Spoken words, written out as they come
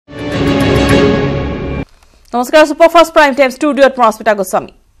নমস্কাৰ সুপাৰফাষ্ট prime time ষ্টুডিঅ'ত প্ৰস্মিতা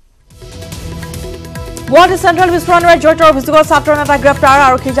Goswami Guwahati central বিস্ফোৰণৰ জড়িত অভিযোগত ছাত্ৰ নেতা গ্ৰেপ্তাৰ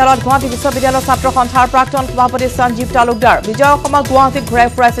আৰক্ষীৰ জালত গুৱাহাটী বিশ্ববিদ্যালয়ৰ ছাত্ৰ সন্থাৰ প্ৰাক্তন সভাপতি সঞ্জীৱ তালুকদাৰ বিজয় অসমক গুৱাহাটীত ঘূৰাই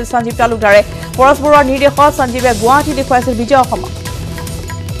ফুৰাইছিল সঞ্জীৱ তালুকদাৰে পৰশ বৰুৱাৰ নিৰ্দেশত সঞ্জীৱে গুৱাহাটী দেখুৱাইছিল বিজয় অসমক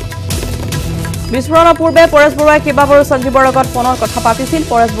বিস্ফোৰণৰ পূৰ্বে পৰশ বৰুৱাই কেইবাবাৰো সঞ্জীৱৰ লগত ফোনত কথা পাতিছিল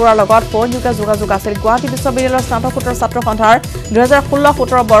পৰশ বৰুৱাৰ লগত ফোনযোগে যোগাযোগ আছিল গুৱাহাটী বিশ্ববিদ্যালয়ৰ স্নাতকোত্তৰ ছাত্ৰ সন্থাৰ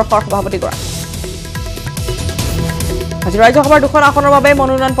 2016-17 বৰ্ষৰ সভাপতিগৰাকী আজি ৰাজ্যসভাৰ দুখন আসনৰ বাবে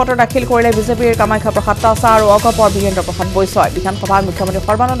মনোনয়ন পত্ৰ দাখিল কৰিলে বিজেপিৰ কামাখ্যা প্ৰসাদ তাছা আৰু অগপৰ বীৰেন্দ্ৰ প্ৰসাদ বৈশ্যই বিধানসভাত মুখ্যমন্ত্ৰী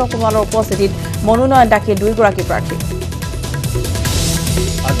সৰ্বানন্দ সোণোৱালৰ উপস্থিতিত মনোনয়ন দাখিল দুইগৰাকী প্ৰাৰ্থী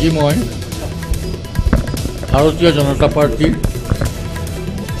আজি মই ভাৰতীয় জনতা party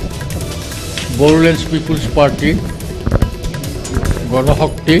Bodoland peoples party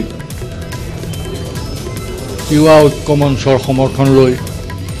Ganashakti Tiwa ঐক্য মঞ্চৰ সমৰ্থন লৈ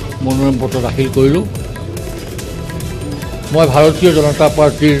মনোনয়ন পত্ৰ দাখিল কৰিলোঁ মই ভাৰতীয় জনতা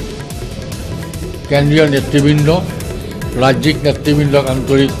পাৰ্টিৰ কেন্দ্ৰীয় নেতৃবৃন্দ ৰাজ্যিক নেতৃবৃন্দক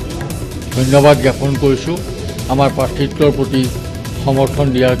আন্তৰিক ধন্যবাদ জ্ঞাপন কৰিছোঁ আমাৰ প্ৰাৰ্থিত্বৰ প্ৰতি সমৰ্থন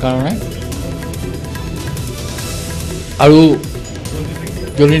দিয়াৰ কাৰণে আৰু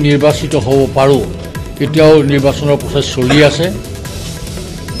যদি নিৰ্বাচিত হ'ব পাৰোঁ এতিয়াও নিৰ্বাচনৰ প্ৰচেছ চলি আছে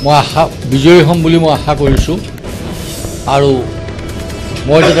মই বিজয়ী হ'ম বুলি মই আশা কৰিছোঁ আৰু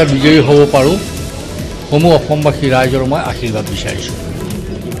মই যাতে বিজয়ী হ'ব পাৰোঁ সমূহ অসমবাসী ৰাইজৰ মই আশীৰ্বাদ বিচাৰিছোঁ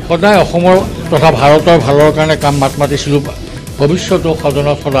সদায় অসমৰ তথা ভাৰতৰ ভালৰ কাৰণে কাম মাত মাতিছিলোঁ ভৱিষ্যতেও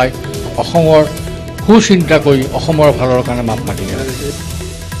সদনত সদায় অসমৰ সুচিন্তা কৰি অসমৰ ভালৰ কাৰণে মাত মাতিলে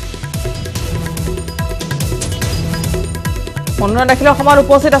মনোনয়ন দাখিলৰ সময়ত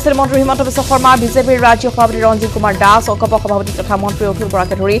উপস্থিত আছিল মন্ত্ৰী হিমন্ত বিশ্ব শৰ্মা বিজেপিৰ ৰাজ্যিক সভাপতি ৰঞ্জিত কুমাৰ দাস অগপ সভাপতি তথা মন্ত্ৰী অখিল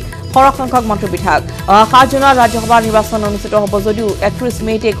বৰাকে ধৰি সৰহ সংখ্যক মন্ত্ৰী বিধায়ক 7 জুনত ৰাজ্যসভা নিৰ্বাচন অনুষ্ঠিত হ'ব যদিও 31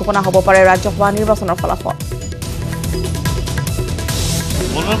 মে'তে ঘোষণা হ'ব পাৰে ৰাজ্যসভা নিৰ্বাচনৰ ফলাফল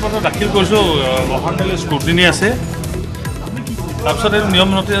মনোনয়ন পত্ৰ দাখিল কৰিছোঁ অহাকালি স্ক্ৰুটিনি আছে তাৰপিছত এইটো নিয়ম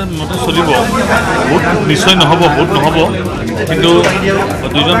মতে চলিব ভোট নিশ্চয় নহ'ব ভোট নহ'ব কিন্তু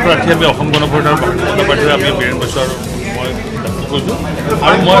দুজন প্ৰাৰ্থী আমি অসম গণ পৰিষদৰ প্ৰাৰ্থী আমি বীৰেন বৈশ্য আৰু মই দাখিল কৰিছোঁ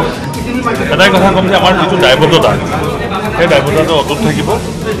আৰু মই এটাই কথা ক'ম যে আমাৰ যিটো দায়বদ্ধতা সেই দায়বদ্ধতাটো অটুট থাকিব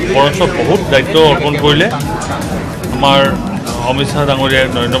বৰঞ্চ বহুত দায়িত্ব অৰ্পণ কৰিলে আমাৰ অমিত শ্বাহ ডাঙৰীয়াই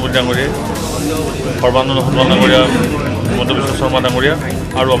নৰেন্দ্ৰ মোদী ডাঙৰীয়াই সৰ্বানন্দ সোণোৱাল ডাঙৰীয়া হিমন্ত বিশ্ব শৰ্মা ডাঙৰীয়া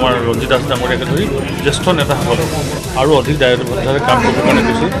আৰু আমাৰ ৰঞ্জিত দাস ডাঙৰীয়াকে ধৰি জ্যেষ্ঠ নেতাসকল আৰু অধিক দায়বদ্ধতাৰে কাম কৰিবৰ কাৰণে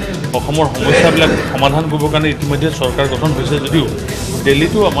কৈছে অসমৰ সমস্যাবিলাক সমাধান কৰিবৰ কাৰণে ইতিমধ্যে চৰকাৰ গঠন হৈছে যদিও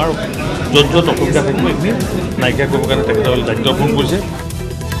দিল্লীতো আমাৰ য'ত য'ত অসুবিধা থাকিব এইখিনি নাইকিয়া কৰিবৰ কাৰণে তেখেতসকলে দায়িত্ব অৰ্পণ কৰিছে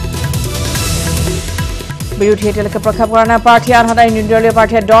বিৰোধী এতিয়ালৈকে প্ৰক্ষেপ কৰা নাই প্ৰাৰ্থী আনহাতে নিৰ্দলীয়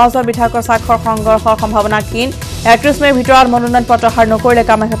প্ৰাৰ্থীয়ে 10জন বিধায়কৰ স্বাক্ষৰ সংঘৰ্ষৰ সম্ভাৱনা ক্ষীণ 31 মে'ৰ ভিতৰত মনোনয়ন পত্ৰ প্ৰত্যাহাৰ নকৰিলে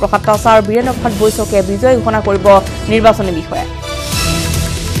কামাখ্যা প্ৰসাদ তাছা আৰু বীৰেন্দ্ৰ প্ৰসাদ বৈশ্যকে বিজয়ী ঘোষণা কৰিব নিৰ্বাচনী বিষয়াই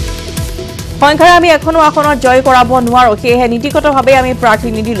সংখ্যাৰে আমি এখনো আসনত জয় কৰাব নোৱাৰোঁ সেয়েহে নীতিগতভাৱে আমি প্ৰাৰ্থী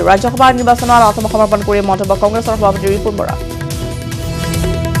নিদিলোঁ ৰাজ্যসভা নিৰ্বাচনত আত্মসমৰ্পণ কৰি মন্তব্য কংগ্ৰেছৰ সভাপতি ৰিপুণ বৰা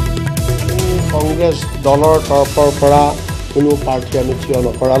কংগ্ৰেছ দলৰ তৰফৰ পৰা কোনো প্ৰাৰ্থী আমি থিয়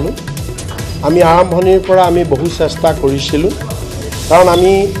নকৰালোঁ আমি আৰম্ভণিৰ পৰা আমি বহু চেষ্টা কৰিছিলোঁ কাৰণ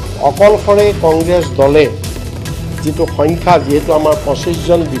আমি অকলশৰে কংগ্ৰেছ দলে যিটো সংখ্যা যিহেতু আমাৰ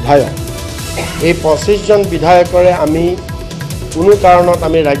 25জন বিধায়ক এই 25জন বিধায়কৰে আমি কোনো কাৰণত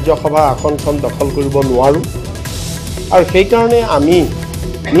আমি ৰাজ্যসভাৰ আসনখন দখল কৰিব নোৱাৰোঁ আৰু সেইকাৰণে আমি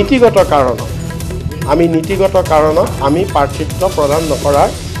নীতিগত কাৰণত আমি প্ৰাৰ্থিত্ব প্ৰদান নকৰাৰ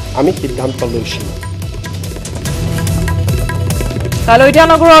আমি সিদ্ধান্ত লৈছিলোঁ কালি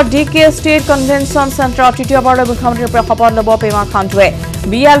ইটানগৰৰ DK ষ্টেট কনভেনশ্যন চেণ্টাৰত তৃতীয়বাৰলৈ মুখ্যমন্ত্ৰীৰূপে শপত ল'ব পেমা খাণ্ডুৱে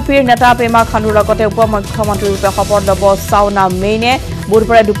BLPৰ নেতা পেমা খাণ্ডুৰ লগতে উপ মুখ্যমন্ত্ৰীৰূপে শপত ল'ব চাওনা মেইনে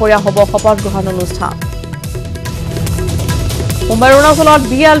বুধবাৰে দুপৰীয়া হ'ব শপত গ্ৰহণ অনুষ্ঠান মুম্বাইৰ অৰুণাচলত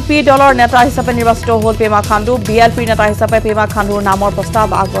BLP দলৰ নেতা হিচাপে নিৰ্বাচিত হ'ল পেমা খাণ্ডু BLPৰ নেতা হিচাপে পেমা খাণ্ডুৰ নামৰ প্ৰস্তাৱ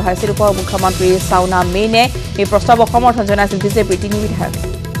আগবঢ়াইছিল উপ মুখ্যমন্ত্ৰী চাওনা মেইনে এই প্ৰস্তাৱক সমৰ্থন জনাইছিল বিজেপিৰ 3 বিধায়কে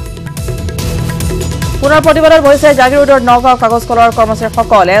পুনৰ প্ৰতিবাদত হৈছে জাগিৰোডৰ নগাঁও কাগজ কলৰ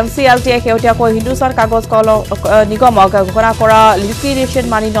কৰ্মচাৰীসকল NCLTয়ে শেহতীয়াকৈ হিন্দুস্তান কাগজ কল নিগমক ঘোষণা কৰা লিকুইডেশ্যন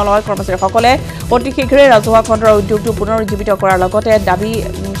মানি নলয় কৰ্মচাৰীসকলে অতি শীঘ্ৰে ৰাজহুৱা খণ্ডৰ উদ্যোগটো পুনৰুজ্জীৱিত কৰাৰ লগতে দাবী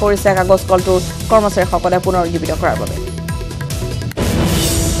কৰিছে কাগজ কলটোৰ কৰ্মচাৰীসকলে পুনৰুজ্জীৱিত কৰাৰ বাবে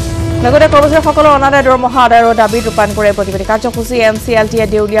লগতে কৰ্মচাৰীসকলৰ অনাদায় দৰমহা আদায়ৰ দাবীত ৰূপায়ণ কৰে প্ৰতিবাদী কাৰ্যসূচী NCLTয়ে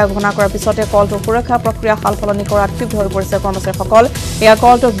দেউলীয়া ঘোষণা কৰাৰ পিছতে কলটোৰ সুৰক্ষা প্ৰক্ৰিয়া সালসলনি কৰাত ক্ষুব্ধ হৈ পৰিছে কৰ্মচাৰীসকল এয়া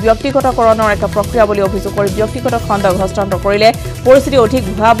কলটোক ব্যক্তিগতকৰণৰ এটা প্ৰক্ৰিয়া বুলি অভিযোগ কৰি ব্যক্তিগত খণ্ডক হস্তান্তৰ কৰিলে পৰিস্থিতি অধিক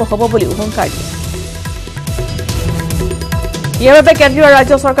ভয়াৱহ হ'ব বুলি হুংকাৰ দিয়ে ইয়াৰ বাবে কেন্দ্ৰীয়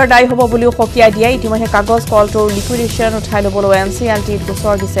ৰাজ্য চৰকাৰ দায়ী হ'ব বুলিও সকীয়াই দিয়ে ইতিমধ্যে কাগজ কলটোৰ লিকুইডেশ্যন উঠাই ল'বলৈ NCLTত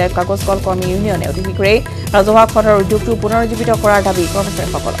গোচৰ দিছে কাগজ কল কৰ্মী ইউনিয়নে অতি শীঘ্ৰেই ৰাজহুৱা খণ্ডৰ উদ্যোগটো পুনৰুজ্জীৱিত কৰাৰ দাবী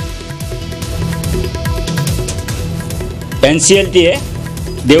কৰ্মচাৰীসকলৰ NCLTয়ে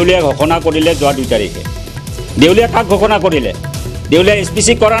দেউলীয়া ঘোষণা কৰিলে যোৱা 2 তাৰিখে দেউলীয়া কাক ঘোষণা কৰিলে দেউলীয়া SPC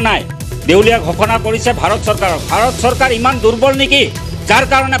কৰা নাই দেউলীয়া ঘোষণা কৰিছে ভাৰত চৰকাৰ ইমান দুৰ্বল নেকি যাৰ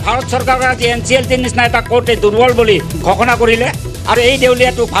কাৰণে ভাৰত চৰকাৰৰ আজি NCLTৰ নিচিনা এটা কোৰ্টে দুৰ্বল বুলি ঘোষণা কৰিলে আৰু এই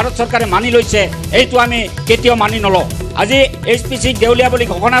দেউলীয়াটো ভাৰত চৰকাৰে মানি লৈছে এইটো আমি কেতিয়াও মানি নলওঁ আজি SPC দেউলীয়া বুলি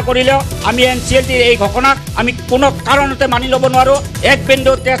ঘোষণা কৰিলেও আমি NCLTৰ এই ঘোষণাক আমি কোনো কাৰণতে মানি ল'ব নোৱাৰো এক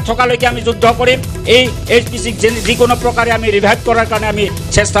বিন্দু তেজ থকালৈকে আমি যুদ্ধ কৰিম এই SPC যিকোনো প্ৰকাৰে আমি ৰিভাইভ কৰাৰ কাৰণে আমি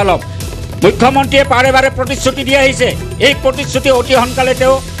চেষ্টা ল'ম মুখ্যমন্ত্ৰীয়ে বাৰে বাৰে প্ৰতিশ্ৰুতি দি আহিছে এই প্ৰতিশ্ৰুতি অতি সোনকালে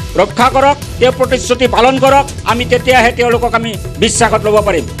তেওঁ ৰক্ষা কৰক তেওঁ প্ৰতিশ্ৰুতি পালন কৰক আমি তেতিয়াহে তেওঁলোকক আমি বিশ্বাসত ল'ব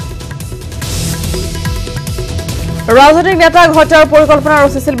পাৰিম ৰাজনৈতিক নেতাক হত্যাৰ পৰিকল্পনা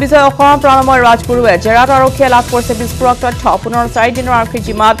ৰচিছিল বিজয় অসম প্ৰাণময় ৰাজগুৰুৱে জেৰাত আৰক্ষীয়ে লাভ কৰিছে বিস্ফোৰক তথ্য পুনৰ 4 দিনৰ আৰক্ষী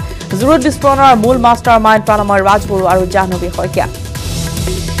জিমাত জুৰুত বিস্ফোৰণৰ মূল মাষ্টাৰ মাইণ্ড প্ৰাণময় ৰাজগুৰু আৰু জাহ্নৱী শইকীয়া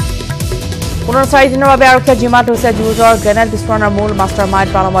পুনৰ 4 দিনৰ বাবে আৰক্ষীয়ে জিমাত হৈছে জুৰুতৰ গ্ৰেনেড বিস্ফোৰণৰ মূল মাষ্টাৰ মাইণ্ড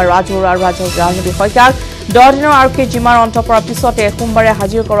প্ৰাণময় ৰাজগুৰু আৰু জাহ্নৱী শইকীয়াক 10 দিনৰ আৰক্ষী জিমাৰ অন্ত পৰাৰ পিছতে সোমবাৰে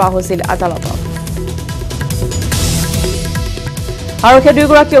হাজিৰ কৰোৱা হৈছিল আদালতত আৰক্ষীয়ে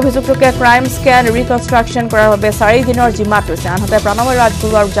 2 গৰাকী অভিযুক্তকে ক্ৰাইম স্কেন ৰিকনষ্ট্ৰাকশ্যন কৰাৰ বাবে 4 দিনৰ জিমাত লৈছে আনহাতে প্ৰাণময়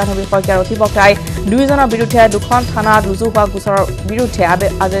ৰাজগুৰু আৰু জাহ্নৱী শইকীয়াৰ অধিবক্তাই 2 জনৰ বিৰুদ্ধে 2খন থানাত ৰুজু হোৱা গোচৰৰ বিৰুদ্ধে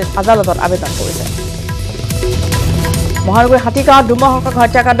আদালতত আবেদন কৰিছে মহানগৰীৰ হাতীগাঁৱত দুমহকা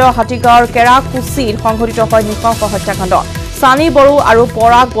হত্যাকাণ্ড হাতীগাঁৱৰ কেৰাকুচিত সংঘটিত হয় নৃশংস হত্যাকাণ্ড সানি বড়ো আৰু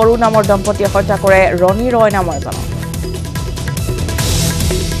পৰাগ বড়ো নামৰ দম্পতীয়ে হত্যা কৰে ৰনি ৰয় নামৰ এজনক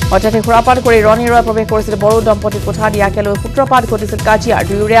হঠাতে সুৰাপাত কৰি ৰনি ৰয় প্ৰৱেশ কৰিছিল বড়ো দম্পতীক কোঠা দিয়াকে লৈ সূত্ৰপাত ঘটিছিল কাজিয়াৰ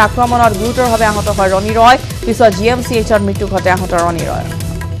দুয়োৰে আক্ৰমণত গুৰুতৰভাৱে আহত হয় ৰনি ৰয় পিছত GMCHত মৃত্যু ঘটে আহত ৰনি ৰয়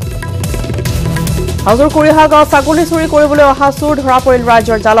হাজোৰ কুৰিহা গাঁৱত ছাগলী চুৰি কৰিবলৈ অহা চুৰ ধৰা পৰিল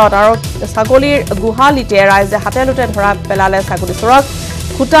ৰাইজৰ জালত আৰু ছাগলীৰ গুহালিতে ৰাইজে হাতে লুটে ধৰা পেলালে ছাগলী চোৰক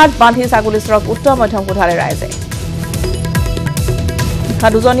খুটাত বান্ধি ছাগলী চোৰক উত্তৰ মধ্যম কোঠালে ৰাইজে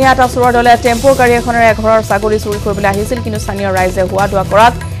দুজনীয়া এটা চোৰৰ দলে টেম্পৰ গাড়ী এখনেৰে ঘৰৰ ছাগলী চুৰি কৰিবলৈ আহিছিল কিন্তু স্থানীয় ৰাইজে হোৱা দোৱা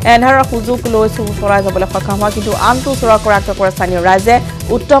কৰাত এন্ধাৰৰ সুযোগ লৈ চুৰ চলাই যাবলৈ সক্ষম হয় কিন্তু আনটো চোৰক কৰাক্ত কৰে স্থানীয় ৰাইজে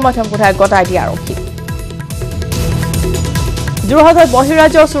উত্তৰ মধ্যম কোঠাই গতাই দিয়ে আৰক্ষী যোৰহাটত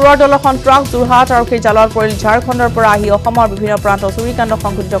বহিৰাজ্যৰ চোৰৰ দলৰ সন্ত্ৰাস যোৰহাট আৰক্ষীৰ জালত পৰিল ঝাৰখণ্ডৰ পৰা আহি অসমৰ বিভিন্ন প্ৰান্ত চুৰিকাণ্ড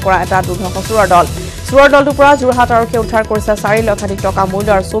সংঘটিত কৰা এটা দুৰ্ধৰ্ষ চোৰৰ দলটোৰ পৰা যোৰহাট আৰক্ষীয়ে উদ্ধাৰ কৰিছে 4 লক্ষাধিক টকা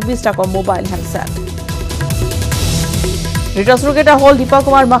মূল্যৰ 24টা মোবাইল হেণ্ডছেট ধৃত চোৰকেইটা হ'ল দীপক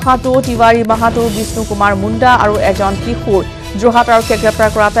কুমাৰ মাহাতো তিৱাৰী মাহাতো বিষ্ণু কুমাৰ মুণ্ডা আৰু এজন কিশোৰ যোৰহাট আৰক্ষীয়ে গ্ৰেপ্তাৰ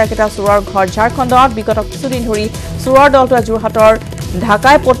কৰা আটাইকেইটা চোৰৰ ঘৰ ঝাৰখণ্ডত বিগত কিছুদিন ধৰি চোৰৰ দলটোৱে যোৰহাটৰ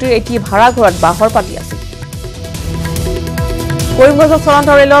ঢাকাইপট্টিৰ এটি ভাড়াঘৰত বাহৰ পাতি আছিল কৰিমগঞ্জত চলন্ত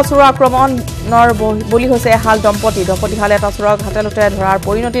ৰেলৰ চোৰ আক্ৰমণৰ বলি হৈছে এহাল দম্পতীহালে এটা চোৰক হাতে লুটে ধৰাৰ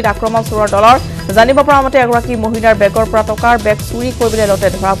পৰিণতিত আক্ৰমণ চোৰৰ দলৰ জানিব পৰা মতে এগৰাকী মহিলাৰ বেগৰ পৰা টকাৰ বেগ চুৰি কৰিবলৈ লওঁতে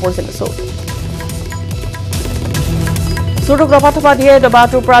ধৰা পৰিছিল চোৰটোক লপাথপা দিয়ে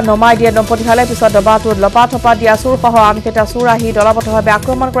দবাটোৰ পৰা নমাই দিয়ে দম্পতীহালে পিছত দবাটোত লপাথপা দিয়া চোৰসহ আনকেইটা চোৰ আহি দলবদ্ধভাৱে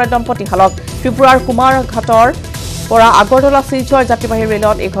আক্ৰমণ কৰে দম্পতীহালক ত্ৰিপুৰাৰ কুমাৰঘাটৰ পৰা আগৰতলা শিলচৰ যাত্ৰীবাহী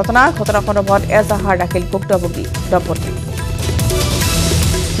ৰেলত এই ঘটনা সন্দৰ্ভত এজাহাৰ দাখিল ভুক্তভোগী দম্পতী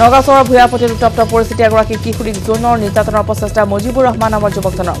নগাঁও চহৰৰ ভূঞাপতিত উত্তপ্ত পৰিস্থিতি এগৰাকী কিশোৰীক যৌনৰ নিৰ্যাতনৰ প্ৰচেষ্টা মজিবুৰ ৰহমান নামৰ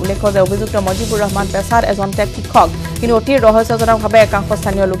যুৱকজনৰ উল্লেখ্য যে অভিযুক্ত মজিবুৰ ৰহমান পেছাত এজন টেক শিক্ষক কিন্তু অতি ৰহস্যজনকভাৱে একাংশ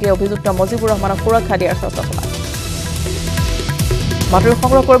স্থানীয় লোকে অভিযুক্ত মজিবুৰ ৰহমানক সুৰক্ষা দিয়াৰ চেষ্টা চলায় বাতৰি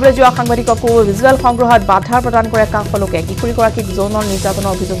সংগ্ৰহ কৰিবলৈ যোৱা সাংবাদিককো ভিজুৱেল সংগ্ৰহত বাধা প্ৰদান কৰে একাংশ লোকে কিশোৰীগৰাকীক যৌনৰ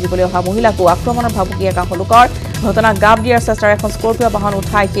নিৰ্যাতনৰ অভিযোগ দিবলৈ অহা মহিলাকো আক্ৰমণৰ ভাবুকি একাংশ লোকৰ ঘটনাক গাপ দিয়াৰ চেষ্টাৰ এখন স্কৰ্পিঅ বাহন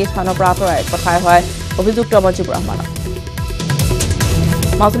উঠাই সেই স্থানৰ পৰা আঁতৰাই পঠাই হয় অভিযুক্ত মজিবুৰ ৰহমানক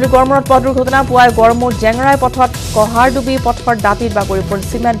মাজুলীৰ গড়মূৰত পথ দুৰ্ঘটনা পুৱাই গড়মূৰ জেংৰাই পথত কহাৰডুবি পথৰ দাঁতিত বাগৰি পৰিল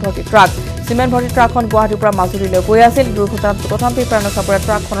চিমেণ্ট ভৰ্তি ট্ৰাকখন গুৱাহাটীৰ পৰা মাজুলীলৈ গৈ আছিল দুৰ্ঘটনাত প্ৰথমতে প্ৰাণ ৰক্ষা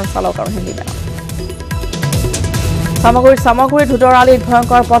ট্ৰাকখনৰ চালক আৰু হেণ্ডিমেন সামগুৰিৰ ধুদৰ আলিত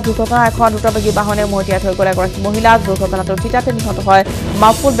ভয়ংকৰ পথ দুৰ্ঘটনা এখন দ্ৰুতবেগী বাহনে মহতিয়াই থৈ গ'ল এগৰাকী মহিলাক দুৰ্ঘটনাটোত থিতাতে নিহত হয়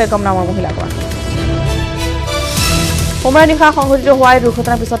মাহফুল বেগম নামৰ মহিলাগৰাকী সোমবাৰে নিশা সংঘটিত হোৱা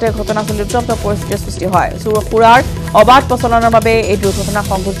দুৰ্ঘটনাৰ পিছতে ঘটনাস্থলীত উত্তপ্ত পৰিস্থিতিৰ সৃষ্টি হয় সুৰাৰ অবাধ প্ৰচলনৰ বাবে এই দুৰ্ঘটনা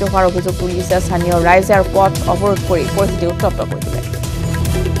সংঘটিত হোৱাৰ অভিযোগ তুলিছে স্থানীয় ৰাইজে আৰু পথ অৱৰোধ কৰি পৰিস্থিতি উত্তপ্ত কৰি তোলে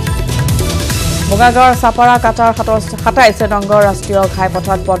মোগাগাঁৱৰ চাপাৰা কাটাৰ 27 নং ৰাষ্ট্ৰীয়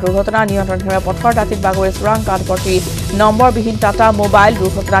ঘাইপথত পথ দুৰ্ঘটনা নিয়ন্ত্ৰণ হেৰুৱাই পথৰ দাঁতিত বাগৰি চোৰাং কাঠভৰ্তি নম্বৰবিহীন টাটা মোবাইল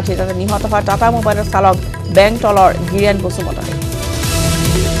দুৰ্ঘটনাত থিতাতে নিহত হয় টাটা মোবাইলৰ চালক বেংতলৰ গিৰেণ বসুমতাৰী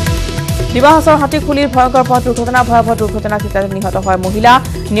ডিমাহাছৰ হাতীখুলিৰ ভয়ংকৰ পথ ভয়াৱহ দুৰ্ঘটনা চিতাতে নিহত হয় মহিলা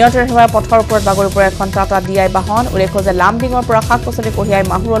নিয়ন্ত্ৰণ হোৱা পথৰ ওপৰত বাগৰি পৰে এখন টাটা ডিআই বাহন উল্লেখ্য যে লামডিঙৰ পৰা শাক-পাচলি কঢ়িয়াই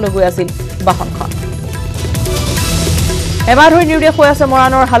মাহুৰলৈ গৈ আছিল বাহনখন এবাৰ ধৰি নিউডিয়া হৈ আছে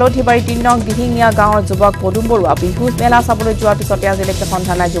মৰাণৰ হালধিবাৰী ৩ নং দিহিঙীয়া গাঁৱৰ যুৱক পদুম বৰুৱা বিহু মেলা চাবলৈ যোৱাৰ পিছতে আজিলৈকে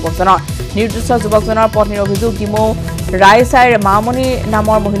সন্ধান নাই যুৱকজনৰ নিৰ্দিষ্ট যুৱকজনৰ পত্নীৰ অভিযোগ ডিমৌ ৰাইচাইৰ মামণি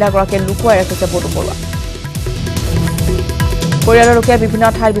নামৰ মহিলাগৰাকীয়ে লুকুৱাই ৰাখিছে পদুম বৰুৱা পৰিয়ালৰ লোকে বিভিন্ন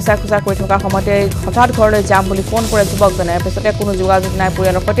ঠাইত বিচাৰ খোজাৰ কৰি থকাৰ সময়তে হঠাৎ ঘৰলৈ যাম বুলি ফোন কৰে যুৱকজনে পিছতে কোনো যোগাযোগ নাই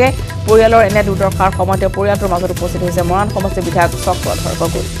পৰিয়ালৰ সৈতে পৰিয়ালৰ এনে দুৰ্দশাৰ সময়তে পৰিয়ালটোৰ মাজত উপস্থিত হৈছে মৰাণ সমষ্টিৰ বিধায়ক চক্ৰধৰ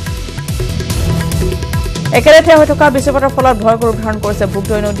গগৈ একেলেথে হৈ থকা বৃষ্টিপাতৰ ফলত ভয়ংকৰ উদ্ধাৰণ কৰিছে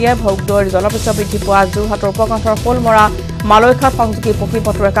ভোগদৈ নদীয়ে ভোগদৈৰ জলপৃষ্ঠ বৃদ্ধি পোৱা যোৰহাটৰ উপকণ্ঠৰ শোলমৰা মালৈখাৰ সংযোগী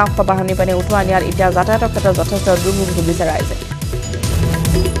পকীপথৰ একাংশ বাঢ়নি পানী উঠোৱা নিয়াত এতিয়া যাতায়াতৰ ক্ষেত্ৰত যথেষ্ট দুৰ্ভোগ ভুগিছে ৰাইজে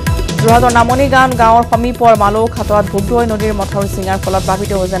যোৰহাটৰ নামনিগান গাঁৱৰ সমীপৰ মালৌখাটত ভোগদৈ নদীৰ মথাউৰি ছিঙাৰ ফলত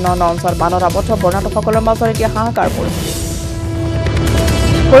প্লাবিত হৈছে ন অঞ্চল বানত আবদ্ধ বৰ্ণাঢ্যসকলৰ মাজত এতিয়া হাহাকাৰ পৰিস্থিতি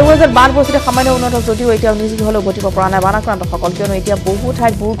কৰিমগঞ্জত বান পৰিস্থিতি সামান্য উন্নত যদিও এতিয়াও নিজ গৃহলৈ উভতিব পৰা নাই বানাক্ৰান্তসকল কিয়নো এতিয়া বহু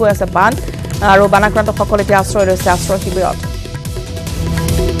ঠাইত বুৰ গৈ আছে বান আৰু বানাক্ৰান্তসকল এতিয়া আশ্ৰয় লৈছে আশ্ৰয় শিবিৰত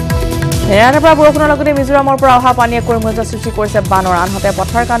নেৰানেপেৰা পৰা বৰষুণৰ লগতে মিজোৰামৰ পৰা অহা পানীয়ে কৰিমগঞ্জত সৃষ্টি কৰিছে বানৰ আনহাতে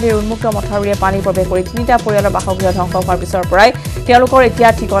পথাৰকান্দিৰ উন্মুক্ত মথাউৰিয়ে পানী প্ৰৱেশ কৰি ৩টা পৰিয়ালৰ বাসগৃহ ধ্বংস হোৱাৰ পিছৰ পৰাই তেওঁলোকৰ এতিয়া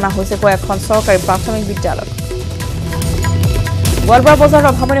ঠিকনা হৈছে এখন চৰকাৰী প্ৰাথমিক বিদ্যালয় গোৱালপাৰা বজাৰত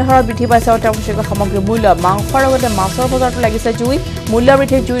অভাৱনীয় হাৰত বৃদ্ধি পাইছে অত্যাৱশ্যকীয় সামগ্ৰীৰ মূল্য মাংসৰ লগতে মাছৰ বজাৰতো লাগিছে জুই মূল্য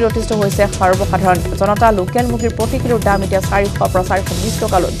বৃদ্ধিৰ জুইত অতিষ্ঠ হৈছে সৰ্বসাধাৰণ জনতা লোকেল মুৰ্গীৰ প্ৰতি কিলোৰ দাম এতিয়া 400 পৰা 420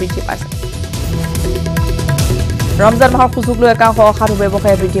 টকালৈ বৃদ্ধি পাইছে ৰমজান মাহৰ সুযোগ লৈ একাংশ অসাধু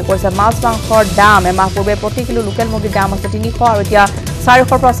ব্যৱসায়ী বৃদ্ধি কৰিছে মাছ মাংসৰ দাম এমাহ পূৰ্বে প্ৰতি কিলো লোকেল মুৰ্গীৰ দাম আছে 300 আৰু এতিয়া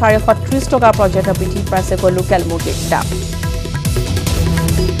 400 পৰা 430 টকা পৰ্যন্ত বৃদ্ধি পাইছে লোকেল মুৰ্গীৰ দাম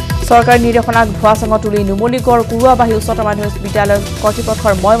চৰকাৰী নিৰ্দেশনাক ভুৱাচঙত তুলি নুমলীগড় কুৰুৱাবাহী উচ্চতৰ মাধ্যমিক বিদ্যালয়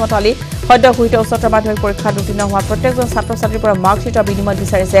কৰ্তৃপক্ষৰ মতালি সদ্য ঘোষিত উচ্চতৰ মাধ্যমিক পৰীক্ষাত উত্তীৰ্ণ হোৱা প্ৰত্যেকজন ছাত্ৰ ছাত্ৰীৰ পৰা মাৰ্কশ্বিটৰ বিনিময়ত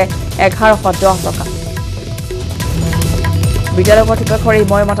বিচাৰিছে 1110 টকা বিদ্যালয় কৰ্তৃপক্ষৰ এই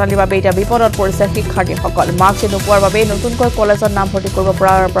মতালিৰ বাবে এতিয়া বিপদত পৰিছে শিক্ষাৰ্থীসকল মাৰ্কশ্বিট নোপোৱাৰ বাবে নতুনকৈ কলেজত নাম ভৰ্তি কৰিব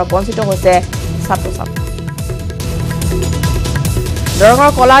পৰাৰ পৰা বঞ্চিত হৈছে ছাত্ৰ ছাত্ৰী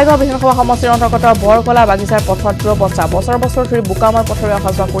দৰঙৰ কলাইগাঁও বিধানসভা সমষ্টিৰ অন্তৰ্গত বৰকলা বাগিচাৰ পথত দুৰৱস্থা বছৰ বছৰ ধৰি বোকাময় পথৰে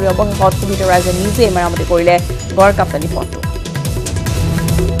অহা যোৱা কৰি অৱশেষত ক্ষুভিত ৰাইজে নিজেই মেৰামতি কৰিলে গড় কাপ্তানি পথটো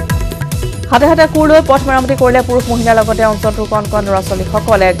হাতে হাতে কোৰ লৈ পথ মেৰামতি কৰিলে পুৰুষ মহিলাৰ লগতে অঞ্চলটোৰ কণ কণ ল'ৰা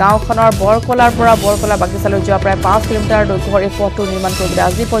ছোৱালীসকলে গাঁওখনৰ বৰকলাৰ পৰা বৰকলা বাগিচালৈ যোৱা প্ৰায় 5 কিলোমিটাৰ দৈৰ্ঘ্যৰ এই পথটো নিৰ্মাণ কৰিবলৈ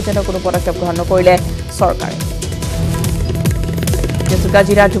আজি পৰ্যন্ত কোনো পদক্ষেপ গ্ৰহণ নকৰিলে চৰকাৰে তিনিচুকীয়া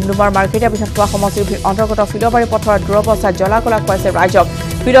জিলাৰ ডুমডুমাৰ মাৰ্কেটিয়া বিধানসভা সমষ্টিৰ অন্তৰ্গত ফিলবাৰী পথৰ দুৰৱস্থাত জ্বলা-কলা খুৱাইছে ৰাইজক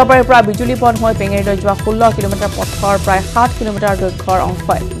ফিলবাৰীৰ পৰা বিজুলী পথ হৈ পেঙেৰিলৈ যোৱা 16 কিলোমিটাৰ পথৰ প্ৰায় 7 কিলোমিটাৰ দৈৰ্ঘ্যৰ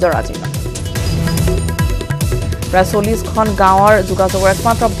অংশই জৰাজীৰ্ণ প্ৰায় 40খন গাঁৱৰ যোগাযোগৰ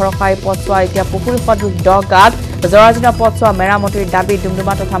একমাত্ৰ ভৰসাই পথছোৱা এতিয়া পুখুৰী সদৃশ দ গাঁত জৰাজীৰ্ণ পথছোৱা মেৰামতিৰ দাবী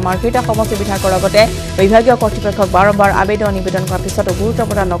ডুমডুমা তথা মাৰ্কেটিয়া সমষ্টি বিধায়কৰ লগতে বিভাগীয় কৰ্তৃপক্ষক বাৰম্বাৰ নিবেদন কৰাৰ পিছতো গুৰুত্ব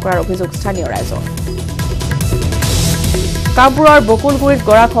প্ৰদান নকৰাৰ অভিযোগ স্থানীয় ৰাইজৰ কামপুৰৰ বকুলগুৰিত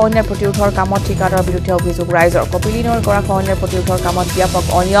গৰাখহনীয়া প্ৰতিৰোধৰ কামত ঠিকাদাৰৰ বিৰুদ্ধে অভিযোগ ৰাইজৰ কপিলিনৰ গৰাখহনীয়া প্ৰতিৰোধৰ কামত ব্যাপক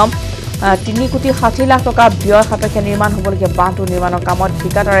অনিয়ম 3 কোটি 60 লাখ টকা ব্যয় সাপেক্ষে নিৰ্মাণ হ'বলগীয়া বান্ধটো নিৰ্মাণৰ কামত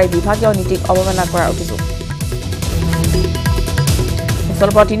ঠিকাদাৰে বিভাগীয় নীতিক অৱমাননা কৰাৰ অভিযোগ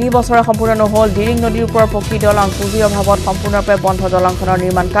স্বল্প 3 বছৰে সম্পূৰ্ণ নহ'ল ডিৰিং নদীৰ ওপৰৰ পকী দলং পুঁজিৰ অভাৱত সম্পূৰ্ণৰূপে বন্ধ দলংখনৰ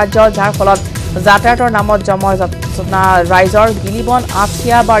নিৰ্মাণ কাৰ্য যাৰ ফলত যাতায়াতৰ নামত জমৰ যত্না ৰাইজৰ গিলিবন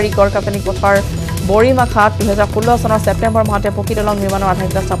আঠিয়াবাৰী গড়কাপ্তানি পথৰ বৰিমাখাত 2016 চনৰ ছেপ্টেম্বৰ মাহতে পকী দলং নিৰ্মাণৰ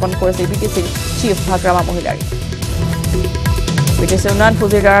আধাৰশিলা স্থাপন কৰিছিল বিটিচিৰ চিফ ভাগ্ৰামা মহিলাৰী বিটিচি উন্নয়ন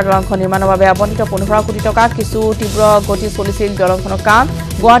পুঁজিৰ দ্বাৰা দলংখন নিৰ্মাণৰ বাবে আবণ্টিত 15 কোটি টকা কিছু তীব্ৰ গতি চলিছিল দলংখনৰ কাম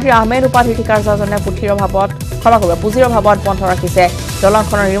গুৱাহাটীৰ আহমেদ উপাধিৰ ঠিকাদাৰজনে পুঁজিৰ অভাৱত বন্ধ ৰাখিছে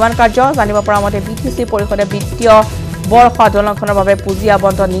দলংখনৰ নিৰ্মাণ কাৰ্য জানিব পৰা মতে বিটিচি পৰিষদে বিত্তীয় বৰ্ষ দলংখনৰ বাবে পুঁজি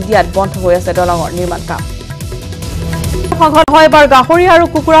আবণ্টন নিদিয়াত বন্ধ হৈ আছে দলঙৰ নিৰ্মাণ কাম সংঘত হয় এবাৰ গাহৰি আৰু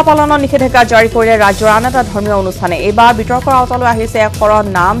কুকুৰা পালনৰ নিষেধাজ্ঞা জাৰি কৰিলে ৰাজ্যৰ আন এটা ধৰ্মীয় অনুষ্ঠানে এইবাৰ বিতৰ্কৰ আওতালৈ আহিছে এশৰৰ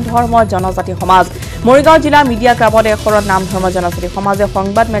নাম ধৰ্ম জনজাতি সমাজ মৰিগাঁও জিলা মিডিয়া ক্লাবত এশৰৰ নাম ধৰ্ম জনজাতি সমাজে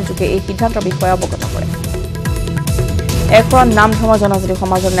সংবাদমেলযোগে এই সিদ্ধান্তৰ বিষয়ে অৱগত কৰে এশৰৰ নাম ধৰ্ম জনজাতি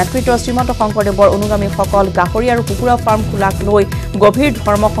সমাজৰ নেতৃত্বত শ্ৰীমন্ত শংকৰদেৱৰ অনুগামীসকল গাহৰি আৰু কুকুৰা ফাৰ্ম খোলাক লৈ গভীৰ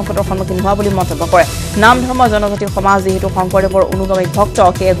ধৰ্ম সংকটৰ সন্মুখীন হোৱা বুলি মন্তব্য কৰে নাম ধৰ্ম জনজাতি সমাজ যিহেতু শংকৰদেৱৰ অনুগামী ভক্ত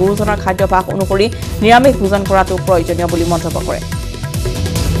সেয়ে গুৰুজনাৰ খাদ্যভাস অনুসৰি নিৰামিষ ভোজন কৰাটো প্ৰয়োজনীয় বুলি মন্তব্য কৰে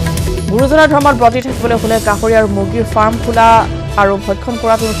গুৰুজনাৰ ধৰ্মত ব্ৰতী থাকিবলৈ হ'লে গাহৰি আৰু মুৰ্গীৰ ফাৰ্ম খোলা আৰু ভক্ষণ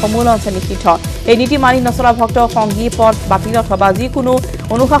কৰাটো সমূল অংশে নিষিদ্ধ এই নীতি মানি নচলা ভক্ত সংগী পথ বাতিল অথবা যিকোনো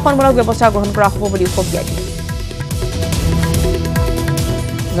অনুশাসনমূলক ব্যৱস্থা গ্ৰহণ কৰা হ'ব বুলি সকীয়াই দিয়ে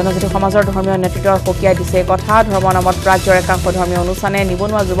জনজাতি সমাজৰ ধৰ্মীয় নেতৃত্বই সকীয়াই দিছে কথা ধৰ্ম নামত ৰাজ্যৰ একাংশ ধৰ্মীয় অনুষ্ঠানে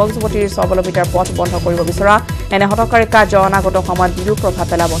নিবনুৱা যুৱক যুৱতীৰ স্বাৱলম্বিতাৰ পথ বন্ধ কৰিব বিচৰা এনে হঠকাৰী কাৰ্য অনাগত সময়ত বিৰূপ প্ৰভাৱ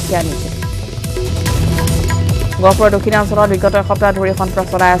পেলাব সেয়া নিশ্চিত গহপুৰৰ দক্ষিণাঞ্চলত বিগত এসপ্তাহ ধৰি সন্ত্ৰাস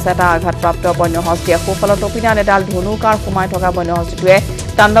চলাই আছে এটা আঘাতপ্ৰাপ্ত বন্যহস্তীয়ে সোঁফালৰ টপিনাত এডাল ধনুকাৰ সোমাই থকা বন্যহস্তীটোৱে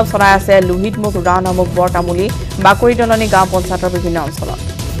তাণ্ডৱ চলাই আছে লোহিতমুখ ৰাণমুখ বৰতামুলি বাকৰি দলনি গাঁও পঞ্চায়তৰ বিভিন্ন অঞ্চলত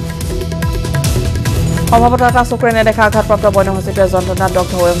সম্ভৱতঃ এটা চকুৰে নেদেখা আঘাতপ্ৰাপ্ত বন্যহস্তীটোৱে যন্ত্ৰণাত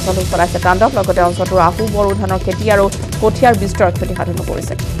দগ্ধ হৈ অঞ্চলটোত চলাইছে তাণ্ডৱ লগতে অঞ্চলটোৰ আহু বড়ো ধানৰ খেতি আৰু কঠিয়াৰ বিস্তৰ ক্ষতি সাধন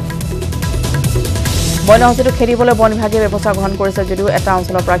কৰিছে বন্যহস্তীটো খেদিবলৈ বন বিভাগে ব্যৱস্থা গ্ৰহণ কৰিছে যদিও এটা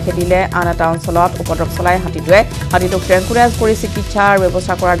অঞ্চলৰ পৰা খেদিলে আন এটা অঞ্চলত উপদ্ৰৱ চলাই হাতীটোৱে হাতীটোক ট্ৰেংকুলাইজ কৰি চিকিৎসাৰ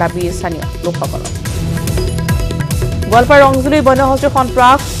ব্যৱস্থা কৰাৰ দাবী স্থানীয় লোকসকলৰ গোৱালপাৰা ৰংজুলি বন্যহস্তীৰ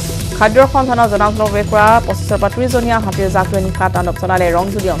সন্ত্ৰাস খাদ্যৰ সন্ধানত জনাঞ্চলৰ প্ৰৱেশ কৰা ২৫ পৰা ৩০জনীয়া হাতীৰ জাকটোৱে নিশা তাণ্ডৱ চলালে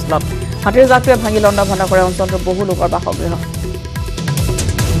ৰংজুলি অঞ্চলত হাতীৰ জাকটোৱে ভাঙি লণ্ডভণ্ড কৰে অঞ্চলটোৰ বহু লোকৰ বাসগৃহ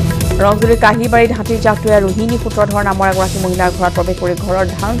ৰংজুলিৰ কাহিবাৰীত হাতীৰ জাকটোৱে ৰোহিণী সূত্ৰধৰ নামৰ এগৰাকী মহিলাৰ ঘৰত প্ৰৱেশ কৰি ঘৰৰ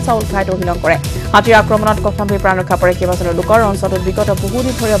ধান চাউল খাই তহিলং কৰে হাতীৰ আক্ৰমণত কফন হৈ প্ৰাণ ৰক্ষা পৰে কেইবাজনো লোকৰ অঞ্চলটোত বিগত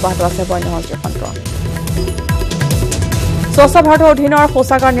বহুদিন ধৰি অব্যাহত আছে বন্যহস্তীৰ সন্ত্ৰাস স্বচ্ছ ভাৰতৰ অধীনৰ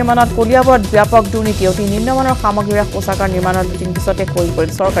শৌচাগাৰ নিৰ্মাণত কলিয়াবৰত ব্যাপক দুৰ্নীতি অতি নিম্নমানৰ সামগ্ৰীৰে শৌচাগাৰ নিৰ্মাণৰ দুদিন পিছতে খহি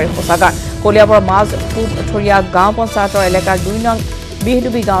পৰিল চৰকাৰী শৌচাগাৰ কলিয়াবৰ মাজ ফুটথৰীয়া গাঁও পঞ্চায়তৰ এলেকাৰ ২ নং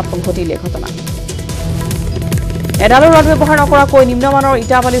বিহডুবি গাঁৱত ঘটিল এই ঘটনা এডালো ৰড ব্যৱহাৰ নকৰাকৈ নিম্নমানৰ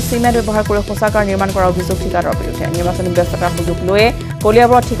ইটা বালি চিমেণ্ট ব্যৱহাৰ কৰি শৌচাগাৰ নিৰ্মাণ কৰাৰ অভিযোগ ঠিকাদাৰৰ বিৰুদ্ধে নিৰ্বাচনী ব্যস্ততাৰ সুযোগ লৈয়ে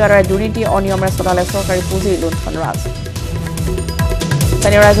কলিয়াবৰত ঠিকাদাৰে দুৰ্নীতি অনিয়মেৰে চলালে চৰকাৰী পুঁজিৰ লুণ্ঠন ৰাজ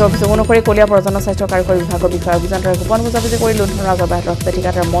স্থানীয় ৰাইজৰ অভিযোগ অনুসৰি কলিয়াবৰ জনস্বাস্থ্য কাৰিকৰী বিভাগৰ বিষয়া অভিযন্তাই গোপন বুজাবুজি কৰি লুণ্ঠন ৰাজ অব্যাহত ৰাখিছে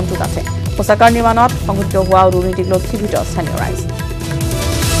ঠিকাদাৰ মনটোত আছে শৌচাগাৰ নিৰ্মাণত সংঘটিত হোৱা দুৰ্নীতিক লৈ ক্ষোভিত স্থানীয় ৰাইজ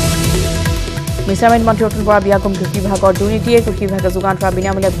মিছামিন মন্ত্ৰী অতুল বৰা বিয়াগম কৃষি বিভাগৰ দুৰ্নীতিয়ে কৃষি বিভাগে যোগান ধৰা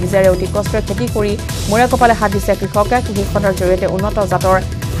বিনামূলীয়া বীজেৰে অতি কষ্টৰে খেতি কৰি মূৰে কপালে হাত দিছে কৃষকে কৃষি খণ্ডৰ জৰিয়তে উন্নত জাতৰ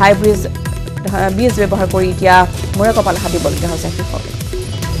হাইব্ৰিড বীজ ব্যৱহাৰ কৰি এতিয়া মূৰে কপালে হাত দিবলগীয়া হৈছে কৃষকে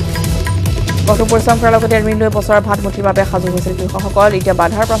কঠোৰ পৰিশ্ৰম কৰাৰ লগতে ঋণ লৈ বছৰৰ ভাত মুঠিৰ বাবে সাজু হৈছিল কৃষকসকল এতিয়া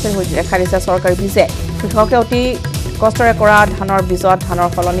বাধাৰ প্ৰাচীৰ হৈ দেখা দিছে চৰকাৰী বীজে কৃষকে অতি কষ্টৰে কৰা ধানৰ বীজত ধানৰ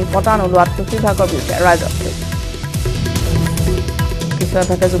সলনি পতা নোলোৱাত কৃষি বিভাগৰ বিৰুদ্ধে ৰাইজৰ কৃষি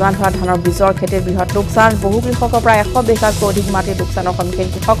বিভাগে যোগান ধৰা ধানৰ বীজৰ খেতিৰ বৃহৎ লোকচান বহু কৃষকৰ প্ৰায় ১০০ বিঘাতকৈ অধিক মাটিৰ লোকচানৰ সন্মুখীন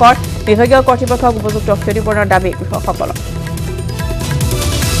কৃষকৰ বিভাগীয় কৰ্তৃপক্ষক উপযুক্ত ক্ষতিপূৰণৰ দাবী কৃষকসকলৰ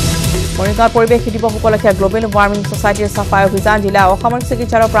মৰিগাঁৱত পৰিৱেশ দিৱস উপলক্ষে গ্ল'বেল ৱাৰ্মিং ছ'চাইটিৰ চাফাই অভিযান জিলা অসামৰিক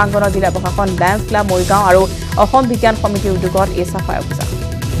চিকিৎসালয় প্ৰাংগণত জিলা প্ৰশাসন লায়ন্স ক্লাব মৰিগাঁও আৰু অসম বিজ্ঞান সমিতিৰ উদ্যোগত এই চাফাই অভিযান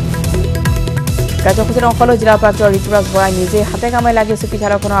কাৰ্যসূচীত অংশ লৈ জিলা উপায়ুক্ত ঋতুৰাজ বৰাই নিজে হাতে কামে লাগি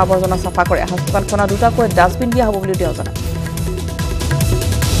চিকিৎসালয়খনৰ আৱৰ্জনা চাফা কৰে হাস্পতালখনত দুটাকৈ ডাষ্টবিন দিয়া হ'ব বুলি তেওঁ জনায়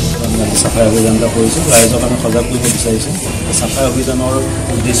চাফাই অভিযান এটা কৰিছোঁ ৰাইজক আমি সজাগ কৰিব বিচাৰিছোঁ চাফাই অভিযানৰ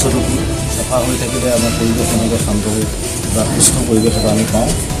উদ্দেশ্যটো কি চাফা হৈ থাকিলে আমাৰ পৰিৱেশ এনেকৈ শান্ত হৈ বা সুস্থ পৰিৱেশ এটা আমি পাওঁ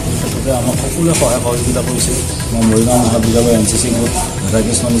গতিকে আমাক সকলোৱে সহায় সহযোগিতা কৰিছে আমাৰ মৰিগাঁও মহাবিদ্যালয়ৰ NCC গ্ৰুপ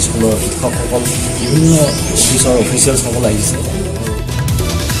ৰাধাকৃষ্ণ স্কুলৰ শিক্ষকসকল বিভিন্ন অফিচৰ অফিচিয়েলছসকল আহিছে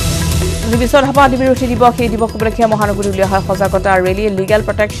বিশ্ব ধাপা আদি বিৰোধী দিৱস এই দিৱস উপলক্ষে মহানগৰীত উলিওৱা হয় সজাগতা rally legal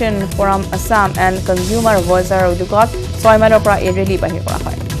protection forum Assam and consumer ভইচৰ উদ্যোগত 6 মাইলৰ পৰা এই ৰেলী বাহিৰ কৰা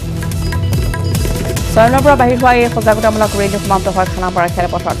হয় 6 মাইলৰ পৰা বাহিৰ হোৱা এই সজাগতামূলক ৰেলী সমাপ্ত হয় খানাপাৰা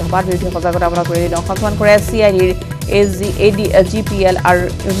খেলপথাৰত ধাপা বিৰোধী সজাগতামূলক ৰেলীত অংশগ্ৰহণ কৰে CIDৰ GPL আৰু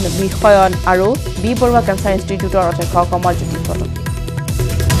বিষয়ন আৰু বি বৰুৱা কেঞ্চাৰ ইনষ্টিটিউটৰ অধ্যক্ষ কমলজ্যোতি ঘটক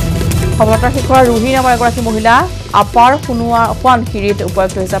সফলতাৰ শিখৰ ৰুহি নামৰ এগৰাকী মহিলা আপাৰ সোণশিৰিত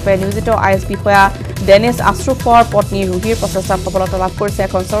উপায়ুক্ত হিচাপে নিয়োজিত IS বিষয়া ডেনিছ আশ্ৰুফৰ পত্নী ৰুহিৰ প্ৰচেষ্টাত সফলতা লাভ কৰিছে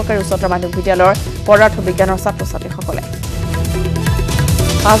এখন চৰকাৰী উচ্চতৰ মাধ্যমিক বিদ্যালয়ৰ পদাৰ্থ বিজ্ঞানৰ ছাত্ৰ ছাত্ৰীসকলে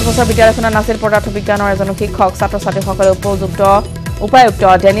 5 বছৰ বিদ্যালয়খনত নাছিল পদাৰ্থ বিজ্ঞানৰ এজন শিক্ষক ছাত্ৰ ছাত্ৰীসকলে উপায়ুক্ত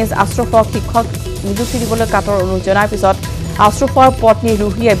ডেনিছ আশ্ৰুফক শিক্ষক নিযুক্তি দিবলৈ কাটৰ অনুৰোধ জনাৰ পিছত আশ্ৰুফৰ পত্নী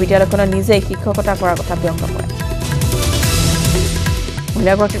ৰুহিয়ে বিদ্যালয়খনত নিজেই শিক্ষকতা কৰাৰ কথা ব্যক্ত কৰে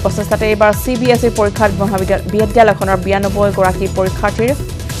মহিলাগৰাকীৰ প্ৰচেষ্টাতে এইবাৰ CBSE পৰীক্ষাত বিদ্যালয়খনৰ 92 গৰাকী পৰীক্ষাৰ্থীৰ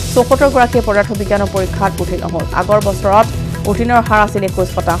 74 গৰাকীয়ে পদাৰ্থ বিজ্ঞানৰ পৰীক্ষাত উত্তীৰ্ণ হ'ল আগৰ বছৰত উত্তীৰ্ণৰ হাৰ আছিল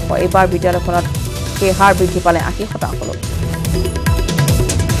 21%। এইবাৰ বিদ্যালয়খনত এই হাৰ বৃদ্ধি পালে 80%।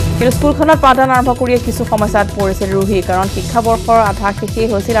 কিন্তু স্কুলখনত পাঠদান আৰম্ভ কৰিয়ে কিছু সমস্যাত পৰিছিল ৰুহি কাৰণ শিক্ষাবৰ্ষৰ আধা শেষেই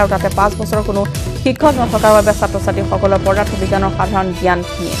হৈছিল আৰু তাতে 5 বছৰৰ কোনো শিক্ষক নথকাৰ বাবে ছাত্ৰ ছাত্ৰীসকলৰ পদাৰ্থ বিজ্ঞানৰ সাধাৰণ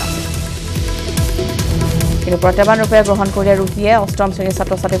জ্ঞানখিনিয়ে নাছিল কিন্তু প্ৰত্যাহ্বান ৰূপে গ্ৰহণ কৰিলে ৰুহিয়ে 8ম শ্ৰেণীৰ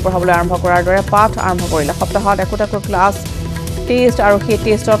ছাত্ৰ ছাত্ৰীক পঢ়াবলৈ আৰম্ভ কৰাৰ দৰে পাঠ আৰম্ভ কৰিলে সপ্তাহত একোটাকৈ ক্লাছ টেষ্ট আৰু সেই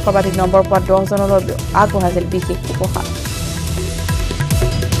টেষ্টত সৰ্বাধিক নম্বৰ পোৱা 10জনলৈ আগবঢ়াইছিল বিশেষ উপহাৰ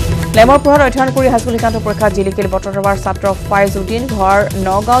লেমৰ পঢ়াত অধ্যয়ন কৰি হাইস্কুল শিক্ষান্ত পৰীক্ষাত জিলিকিল বটদ্ৰৱাৰ ছাত্ৰ ফাইজউদ্দিন ঘৰ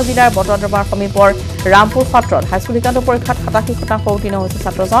নগাঁও জিলাৰ বটদ্ৰৱাৰ সমীপৰ ৰামপুৰ সত্ৰত হাইস্কুল শিক্ষান্ত পৰীক্ষাত 87% উত্তীৰ্ণ হৈছে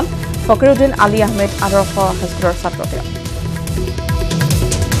ছাত্ৰজন ফকিৰুদ্দিন আলী আহমেদ আদৰ্শ হাইস্কুলৰ ছাত্ৰ তেওঁ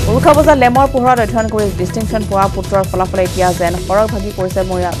উৰুকা বজাৰ লেমৰ পোহৰত অধ্যয়ন কৰি ডিষ্টিংশ্যন পোৱা পুত্ৰৰ ফলাফলে এতিয়া যেন সৰগ ভাগি পৰিছে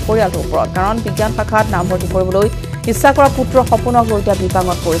পৰিয়ালটোৰ ওপৰত কাৰণ বিজ্ঞান শাখাত নামভৰ্তি কৰিবলৈ ইচ্ছা কৰা পুত্ৰৰ সপোনক লৈ এতিয়া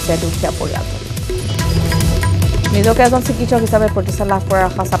বিপাঙত পৰিছে দুখীয়া পৰিয়ালটো নিজকে এজন চিকিৎসক হিচাপে প্ৰতিষ্ঠা লাভ কৰাৰ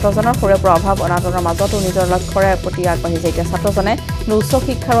আশা ছাত্ৰজনৰ সৰুৰে পৰা অভাৱ অনাটনৰ মাজতো নিজৰ লক্ষ্যৰে প্ৰতি আগবাঢ়িছে এতিয়া ছাত্ৰজনে উচ্চ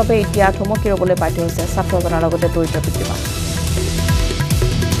শিক্ষাৰ বাবে এতিয়া থমকি ৰ'বলৈ বাধ্য হৈছে ছাত্ৰজনৰ লগতে দৰিদ্ৰ পিতৃ-মাতৃ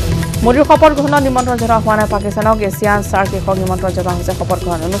মোদীৰ শপত গ্ৰহণত নিমন্ত্ৰণ জনোৱা হোৱা নাই পাকিস্তানক এছিয়ান চাৰ শীৰ্ষক নিমন্ত্ৰণ জনোৱা হৈছে শপত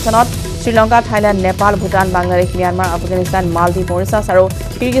গ্ৰহণ অনুষ্ঠানত শ্ৰীলংকা থাইলেণ্ড নেপাল ভূটান বাংলাদেশ ম্যানমাৰ আফগানিস্তান মালদ্বীপ মৰিছাছ আৰু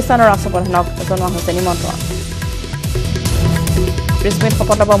কিৰ্গিস্তানৰ ৰাষ্ট্ৰপ্ৰধানক জনোৱা হৈছে নিমন্ত্ৰণ প্ৰেছমিট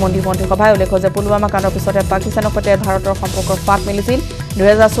শপত ল'ব মন্ত্ৰীসভাই উল্লেখ যে পুলৱামা কাণ্ডৰ পিছতে পাকিস্তানৰ সৈতে ভাৰতৰ সম্পৰ্কৰ ফাট মেলিছিল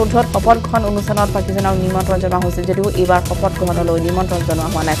 2014ত শপত গ্ৰহণ অনুষ্ঠানত পাকিস্তানক নিমন্ত্ৰণ জনোৱা হৈছিল যদিও এইবাৰ শপত গ্ৰহণলৈ নিমন্ত্ৰণ জনোৱা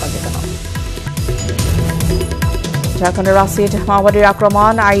হোৱা নাই পাকিস্তানক ঝাৰখণ্ডৰ ৰাঁচীত মাওবাদীৰ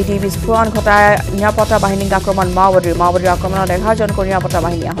আক্ৰমণ আইডি বিস্ফোৰণ ঘটাই নিৰাপত্তা বাহিনীক আক্ৰমণ মাওবাদীৰ আক্ৰমণত 11জনকৈ নিৰাপত্তা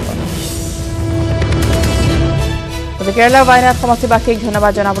বাহিনী আহত কেৰালাৰ ৱায়নাড সমষ্টিবাসীক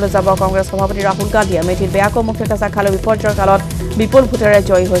ধন্যবাদ জনাবলৈ যাব কংগ্ৰেছ সভাপতি ৰাহুল গান্ধী আমেথিত বেয়াকৈ মুখ্য কেঁচা খালে বিপৰ্যয়ৰ কালত বিপুল ভোটেৰে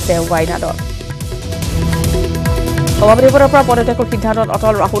জয়ী হৈছে ৱায়নাডত সভাপতি পদৰ পৰা পদত্যাগৰ সিদ্ধান্তত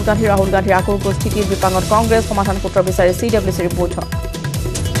অটল ৰাহুল গান্ধীৰ আকৌ উপস্থিতিৰ বিপাঙত কংগ্ৰেছ সমাধান সূত্ৰ বিচাৰি CWCৰ বৈঠক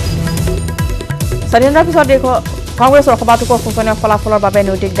স্বাধীনতাৰ পিছত কংগ্ৰেছৰ সভাটোকৰ শোচনীয় ফলাফলৰ বাবে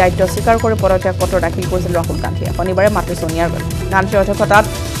নৈতিক দায়িত্ব স্বীকাৰ কৰি পদত্যাগ পত্ৰ দাখিল কৰিছিল ৰাহুল গান্ধীয়ে শনিবাৰে মাতৃ ছোনিয়াৰ গান্ধীৰ অধ্যক্ষতাত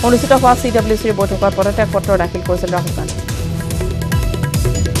অনুষ্ঠিত হোৱা CWCৰ বৈঠকত পদত্যাগ পত্ৰ দাখিল কৰিছিল ৰাহুল গান্ধী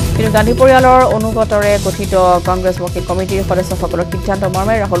কিন্তু গান্ধী পৰিয়ালৰ অনুগতৰে গঠিত কংগ্ৰেছ ৱৰ্কিং কমিটিৰ সদস্যসকলৰ সিদ্ধান্ত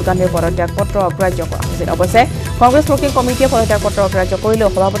মৰ্মে ৰাহুল গান্ধীৰ পদত্যাগ পত্ৰ অগ্ৰাহ্য কৰা হৈছিল অৱশ্যে কংগ্ৰেছ ৱৰ্কিং কমিটিয়ে পদত্যাগ পত্ৰ অগ্ৰাহ্য কৰিলেও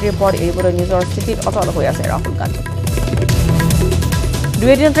সভাপতিৰ পদ এৰিবলৈ নিজৰ স্থিতিত অটল হৈ আছে ৰাহুল গান্ধী দুই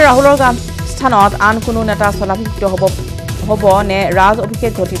এদিনতে ৰাহুলৰ স্থানত আন কোনো নেতা স্থলাভিষিক্ত হ'ব নে ৰাজ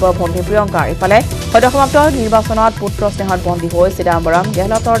অভিষেক ঘটিব ভগ্নী প্ৰিয়ংকাৰ ইফালে সদ্যসমাপ্ত নিৰ্বাচনত পুত্ৰ স্নেহত বন্দী হৈ চিদাম্বৰম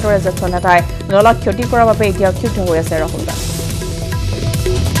গেহলটৰ দৰে জ্যেষ্ঠ নেতাই দলক ক্ষতি কৰাৰ বাবে এতিয়া ক্ষুব্ধ হৈ আছে ৰাহুল গান্ধী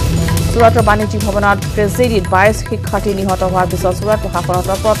চুৰাটৰ বাণিজ্যিক ভৱনত ট্ৰেজেডীত 22 শিক্ষাৰ্থী নিহত হোৱাৰ পিছত চুৰাট প্ৰশাসনৰ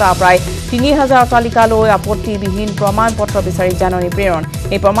তৎপৰতা প্ৰায় 3000 অট্টালিকালৈ আপত্তিবিহীন প্ৰমাণ পত্ৰ বিচাৰি জাননী প্ৰেৰণ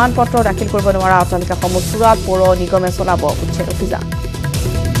এই প্ৰমাণ পত্ৰ দাখিল কৰিব নোৱাৰা অট্টালিকাসমূহ চুৰাট পৌৰ নিগমে চলাব উচ্ছেদ অভিযান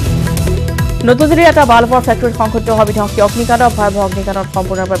নতুন দিল্লীৰ এটা বাল্বৰ ফেক্টৰীত সংঘটিত হোৱা বিধ্বংসী অগ্নিকাণ্ড ভয়াৱহ অগ্নিকাণ্ডত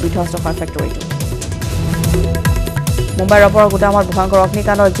সম্পূৰ্ণৰূপে বিধ্বস্ত হয় ফেক্টৰীটো মুম্বাই ৰবৰ গুদামত ভয়ংকৰ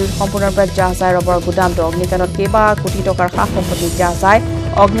অগ্নিকাণ্ডৰ জুইত সম্পূৰ্ণৰূপে জাহ যায় ৰবৰ গুদামটো অগ্নিকাণ্ডত কেইবা কোটি টকাৰ সা সম্পত্তি জাহ যায়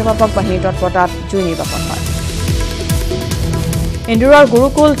অগ্নিনিৰ্বাপক বাহিনীৰ তৎপৰতাত জুই নিৰ্বাপন হয় ইন্দোৰৰ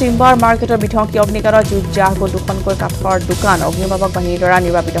গুৰুকুল টিম্বাৰ মাৰ্কেটৰ বিধ্বংসী অগ্নিকাণ্ডত জুইত জাহ গ'ল দুখনকৈ কাঠৰ দোকান অগ্নিনিৰ্বাপক বাহিনীৰ দ্বাৰা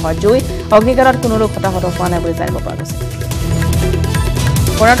নিৰ্বাপিত হয় জুই অগ্নিকাণ্ডত কোনো লোক হতাহত হোৱা নাই বুলি জানিব পৰা গৈছে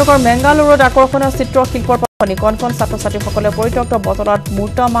কৰ্ণাটকৰ মেংগালুৰুত আকৰ্ষণীয় চিত্ৰশিল্পৰ পৰা কণ ছাত্ৰ ছাত্ৰীসকলে পৰিত্যক্ত বটলত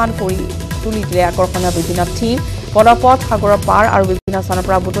মূৰ্তমান কৰি তুলি দিলে আকৰ্ষণীয় বিভিন্ন থিম পদপথ সাগৰৰ পাৰ আৰু বিভিন্ন স্থানৰ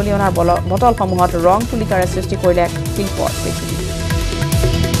পৰা বুটলি অনা বটলসমূহত ৰং তুলিকাৰে সৃষ্টি কৰিলে শিল্পৰ পৃথিৱী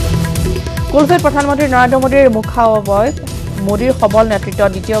কুলফেত প্ৰধানমন্ত্ৰী নৰেন্দ্ৰ মোদীৰ মুখাৱয়ব মোদীৰ সবল নেতৃত্বত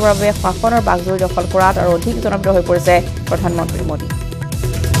দ্বিতীয়বাৰৰ বাবে শাসনৰ বাগজৰি দখল কৰাত আৰু অধিক জনপ্ৰিয় হৈ পৰিছে প্ৰধানমন্ত্ৰী মোদী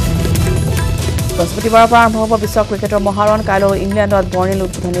বৃহস্পতিবাৰৰ পৰা আৰম্ভ হ'ব বিশ্ব ক্ৰিকেটৰ মহাৰণ কাইলৈ ইংলেণ্ডত বৰ্ণিল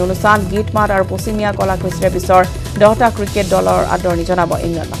উদ্বোধনী অনুষ্ঠান গীত মাত আৰু পশ্চিমীয়া কলা কৃষ্টিৰে বিশ্বৰ 10টা ক্ৰিকেট দলৰ আদৰণি জনাব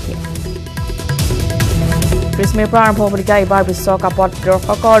ইংলেণ্ডবাসীয়ে গ্ৰীষ্মৰ পৰা আৰম্ভ হ'বলগীয়া এইবাৰ বিশ্বকাপত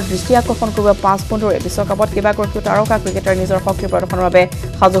দৰ্শকৰ দৃষ্টি আকৰ্ষণ কৰিব 5 পোন্ধৰে বিশ্বকাপত কেইবাগৰাকীও তাৰকা ক্ৰিকেটাৰ নিজৰ শক্তি প্ৰদৰ্শনৰ বাবে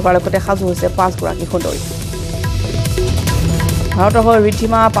সাজু হোৱাৰ লগতে সাজু হৈছে 5গৰাকী সুন্দৰী ভাৰতৰ হৈ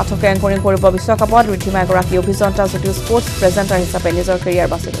ৰিদ্ধিমা পাঠকে এংকৰিং কৰিব বিশ্বকাপত ৰিদ্ধিমা এগৰাকী অভিযন্তা যদিও স্পৰ্টছ প্ৰেজেণ্টাৰ হিচাপে নিজৰ কেৰিয়াৰ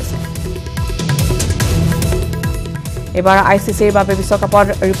বাছি লৈছে এবাৰ ICCৰ বাবে বিশ্বকাপত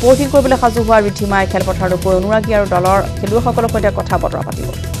ৰিপৰ্টিং কৰিবলৈ সাজু হোৱা ৰিদ্ধিমাই খেলপথাৰলৈ গৈ অনুৰাগী আৰু দলৰ খেলুৱৈসকলৰ সৈতে কথা বতৰা পাতিব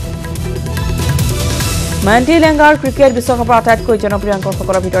মান্টি লেংগাৰ ক্ৰিকেট বিশ্বকাপৰ আটাইতকৈ জনপ্ৰিয়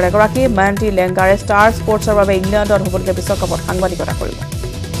এংকৰসকলৰ ভিতৰত এগৰাকী মান্টি লেংগাৰে ষ্টাৰ স্পৰ্টছৰ বাবে ইংলেণ্ডত হ'বলগীয়া বিশ্বকাপত সাংবাদিকতা কৰিব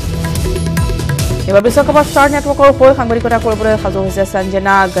এবাৰ বিশ্বকাপৰ ষ্টাৰ নেটৱৰ্কৰ হৈ সাংবাদিকতা কৰিবলৈ সাজু হৈছে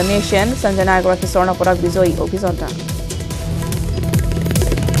সঞ্জনা গণেশন সঞ্জনা এগৰাকী স্বৰ্ণ পদক বিজয়ী অভিযন্তা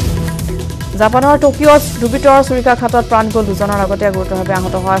জাপানৰ টকিঅ'ত ডুবিতৰ চুৰিকাঘাটত প্ৰাণ গ'ল দুজনৰ লগতে গুৰুতৰভাৱে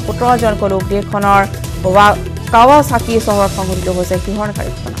আহত হয় 17জনকৈ লোক দেশখনৰ কাৱাচাকি চহৰত সংঘটিত হৈছে শিহৰণকাৰী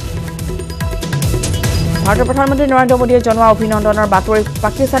ঘটনা ভাৰতৰ প্ৰধানমন্ত্ৰী নৰেন্দ্ৰ মোদীয়ে জনোৱা অভিনন্দনৰ বাতৰি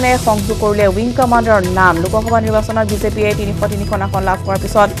পাকিস্তানে সংযোগ কৰিলে উইং কমাণ্ডাৰৰ নাম লোকসভা নিৰ্বাচনত বিজেপিয়ে 300 আসন লাভ কৰাৰ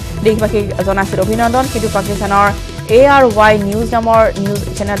পিছত দেশবাসীক জনাইছিল অভিনন্দন কিন্তু পাকিস্তানৰ ARY নিউজ নামৰ নিউজ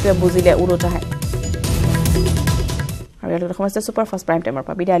চেনেলটোৱে বুজিলে ওলোটাহে আৰু ইয়াত সমস্যা ছুপাৰফাষ্ট প্ৰাইম টাইমৰ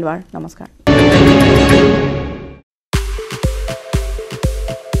পৰা বিদায় লোৱাৰ নমস্কাৰ